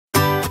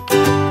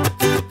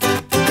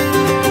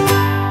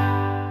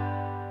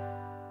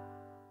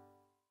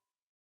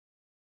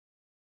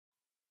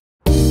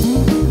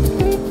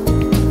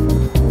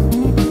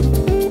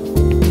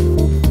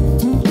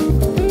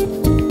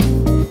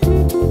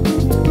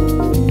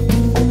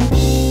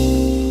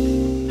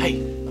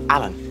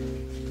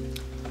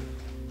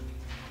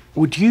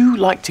Would you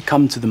like to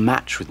come to the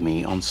match with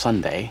me on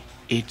Sunday?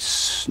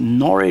 It's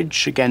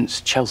Norwich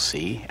against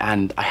Chelsea,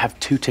 and I have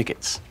 2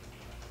 tickets.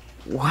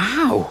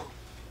 Wow!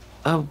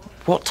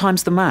 What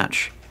time's the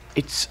match?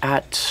 It's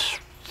at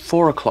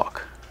 4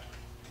 o'clock.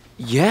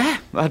 Yeah,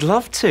 I'd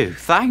love to,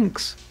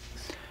 thanks.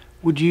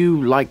 Would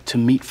you like to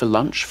meet for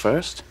lunch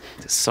first?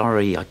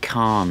 Sorry, I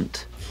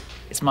can't.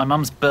 It's my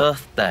mum's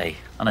birthday,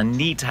 and I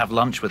need to have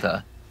lunch with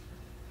her.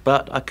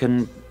 But I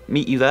can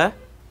meet you there?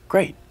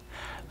 Great.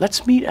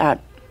 Let's meet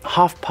at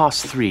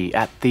 3:30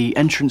 at the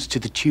entrance to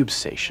the tube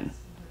station.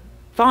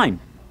 Fine.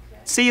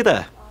 See you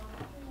there.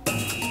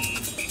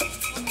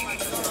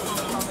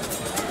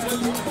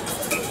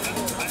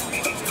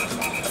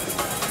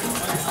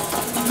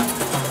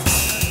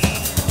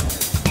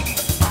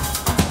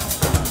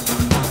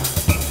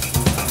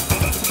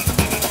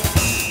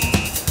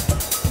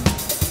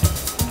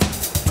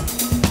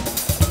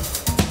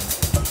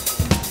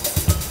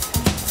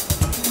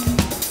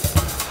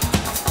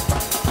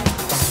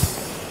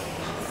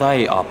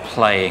 They are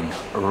playing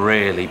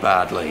really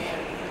badly.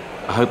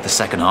 I hope the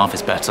second half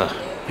is better.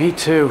 Me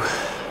too.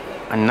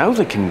 I know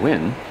they can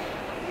win.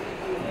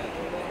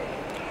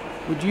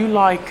 Would you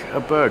like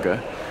a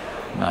burger?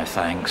 No,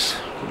 thanks.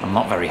 I'm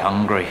not very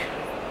hungry.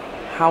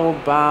 How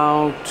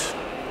about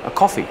a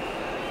coffee?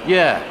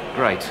 Yeah,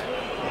 great.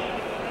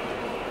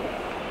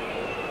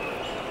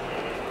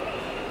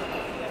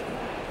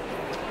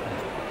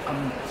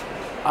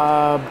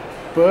 A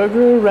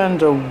burger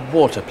and a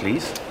water,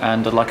 please.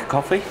 And I'd like a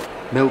coffee?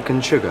 Milk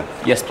and sugar.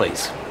 Yes,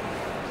 please.